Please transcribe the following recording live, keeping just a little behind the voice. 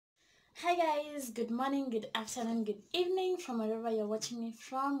Hi guys, good morning, good afternoon, good evening from wherever you're watching me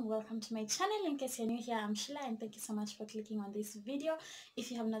from. Welcome to my channel. In case you're new here, I'm Sheila and thank you so much for clicking on this video.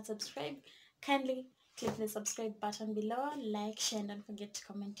 If you have not subscribed, kindly click the subscribe button below, like, share, and don't forget to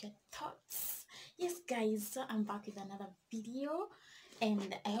comment your thoughts. Yes guys, so I'm back with another video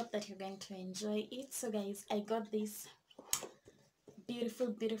and I hope that you're going to enjoy it. So guys, I got this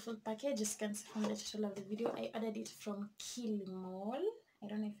beautiful package. As you can see from the title of the video, I ordered it from Mall. I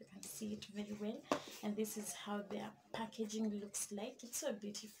don't know if you can see it very well, and this is how their packaging looks like. It's so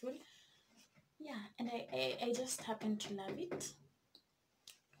beautiful, yeah, and I just happen to love it.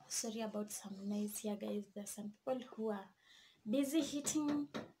 Sorry about some noise here guys, there's some people who are busy hitting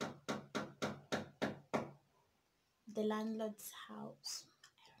the landlord's house.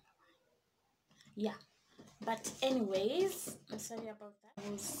 Yeah, but anyways, I'm sorry about that.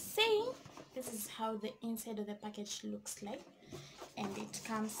 I was saying this is how the inside of the package looks like, and it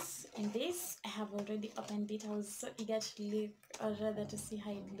comes in this. I have already opened it. I was so eager to look, or rather to see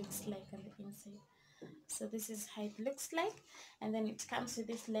how it looks like on the inside. So this is how it looks like, and then it comes with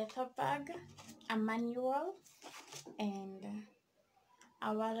this leather bag, a manual, and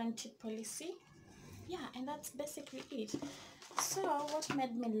a warranty policy. Yeah, and that's basically it. So what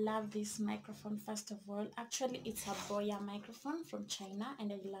made me love this microphone, first of all, actually it's a Boya microphone from China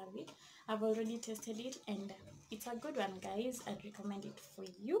and I love it. I've already tested it and it's a good one guys. I'd recommend it for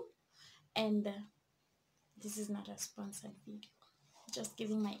you. And this is not a sponsored video, just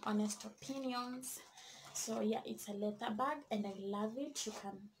giving my honest opinions. So yeah, it's a leather bag and I love it. You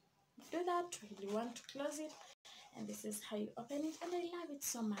can do that when you want to close it, and this is how you open it, and I love it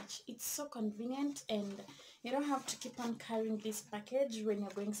so much. It's so convenient and you don't have to keep on carrying this package when you're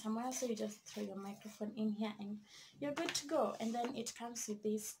going somewhere, so you just throw your microphone in here and you're good to go. And then it comes with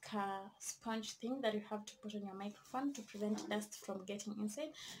this sponge thing that you have to put on your microphone to prevent dust from getting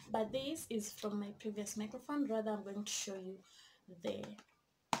inside, but this is from my previous microphone. Rather, I'm going to show you the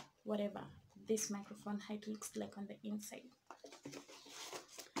whatever this microphone how it looks like on the inside.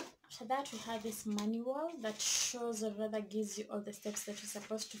 After that, we have this manual that shows, or rather gives you all the steps that you're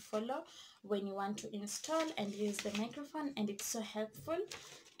supposed to follow when you want to install and use the microphone, and it's so helpful.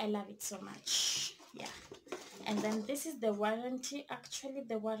 I love it so much. Yeah, and then this is the warranty. Actually,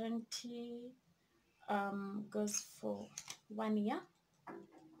 the warranty goes for 1 year.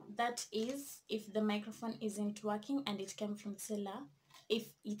 That is if the microphone isn't working and it came from seller.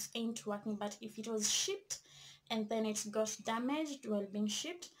 If it ain't working, but if it was shipped and then it got damaged while being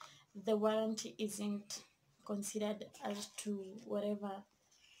shipped, the warranty isn't considered as to whatever.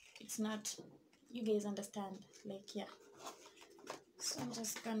 It's not, you guys understand, like, yeah. So I'm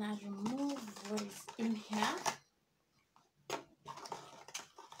just gonna remove what is in here.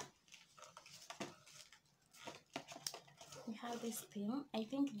 We have this thing. I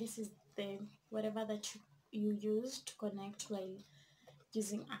think this is the whatever that you use to connect while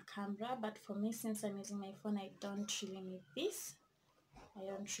using a camera, but for me, since I'm using my phone, I don't really need this. I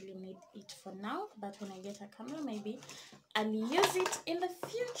don't really need it for now, but when I get a camera, maybe I'll use it in the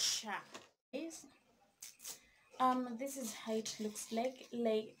future. This is how it looks like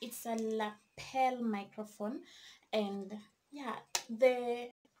it's a lapel microphone, and yeah,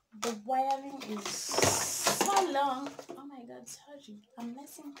 the wiring is so long. Oh my god, sorry, I'm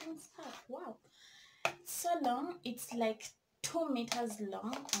messing things up. Wow, it's so long. It's like 2 meters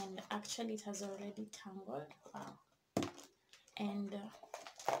long, and actually it has already tangled. Wow. And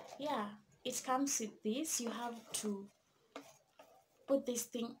yeah, it comes with this. You have to put this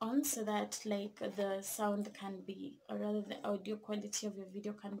thing on so that like the sound can be, or rather the audio quality of your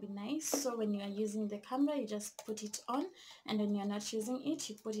video can be nice. So when you are using the camera, you just put it on, and when you're not using it,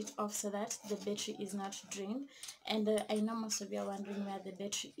 you put it off so that the battery is not drained. And I know most of you are wondering where the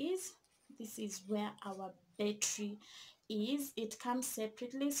battery is. This is where our battery is. It comes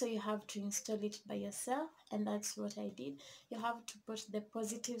separately, so you have to install it by yourself, and that's what I did. You have to put the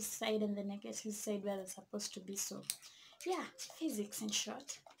positive side and the negative side where they're supposed to be. So yeah, physics in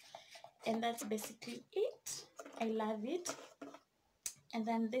short, and that's basically it. I love it. And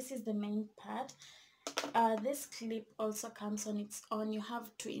then this is the main part. This clip also comes on its own. You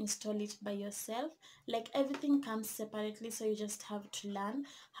have to install it by yourself. Like, everything comes separately, so you just have to learn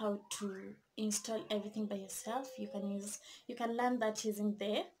how to install everything by yourself. You can learn that using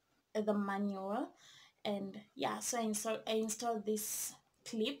the manual. And yeah, so I installed this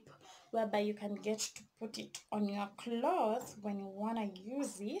clip whereby you can get to put it on your cloth when you want to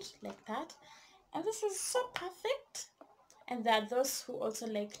use it, like that. And this is so perfect. And there are those who also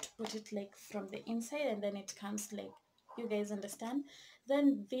like to put it like from the inside, and then it comes like, you guys understand.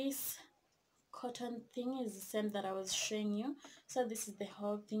 Then this cotton thing is the same that I was showing you. So this is the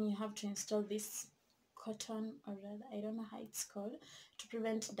whole thing. You have to install this cotton, or rather I don't know how it's called, to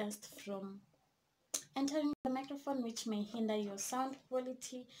prevent dust from entering the microphone, which may hinder your sound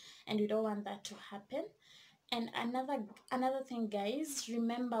quality, and we don't want that to happen. And another thing, guys,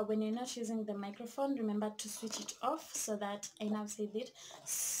 remember when you're not using the microphone, remember to switch it off, so that I now said it,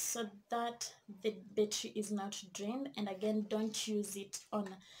 so that the battery is not drained. And again, don't use it on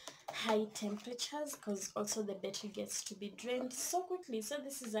high temperatures, because also the battery gets to be drained so quickly. So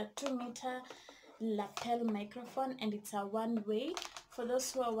this is a 2-meter lapel microphone, and it's a one-way. For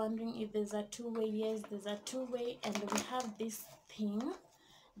those who are wondering if there's a two-way, yes, there's a two-way. And we have this thing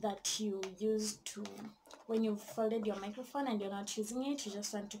that you use to, when you've folded your microphone and you're not using it, you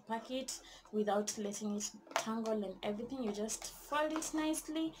just want to pack it without letting it tangle and everything, you just fold it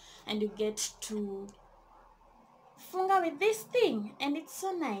nicely and you get to funga with this thing, and it's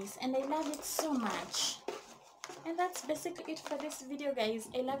so nice and I love it so much. And that's basically it for this video, guys.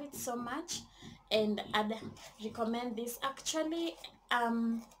 I love it so much, and I'd recommend this. Actually,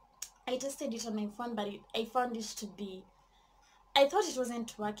 I tested it on my phone, but I found it to be, I thought it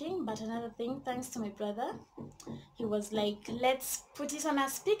wasn't working. But another thing, thanks to my brother, he was like, let's put it on a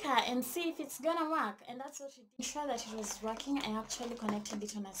speaker and see if it's gonna work. And that's what we did. Sure that it was working, I actually connected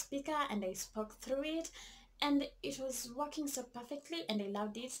it on a speaker and I spoke through it, and it was working so perfectly, and I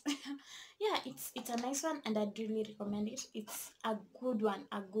loved it. Yeah, it's a nice one, and I'd really recommend it. It's a good one,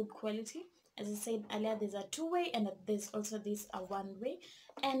 a good quality. As I said earlier, there's a two-way and there's also this a one-way,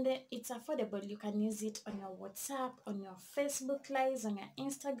 and it's affordable. You can use it on your WhatsApp, on your Facebook lives, on your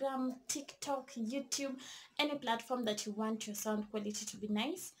Instagram, TikTok, YouTube, any platform that you want your sound quality to be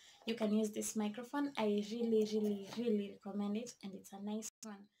nice. You can use this microphone. I really recommend it, and it's a nice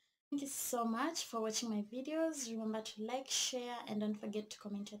one. Thank you so much for watching my videos. Remember to like, share, and don't forget to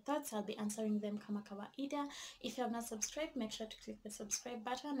comment your thoughts. I'll be answering them kama kawaida. If you have not subscribed, make sure to click the subscribe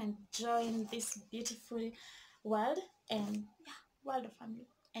button and join this beautiful world, and yeah, world of family.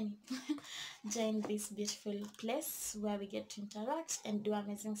 Anyway, join this beautiful place where we get to interact and do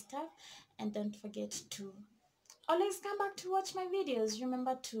amazing stuff. And don't forget to always come back to watch my videos.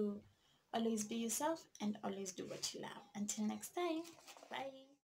 Remember to always be yourself and always do what you love. Until next time, bye.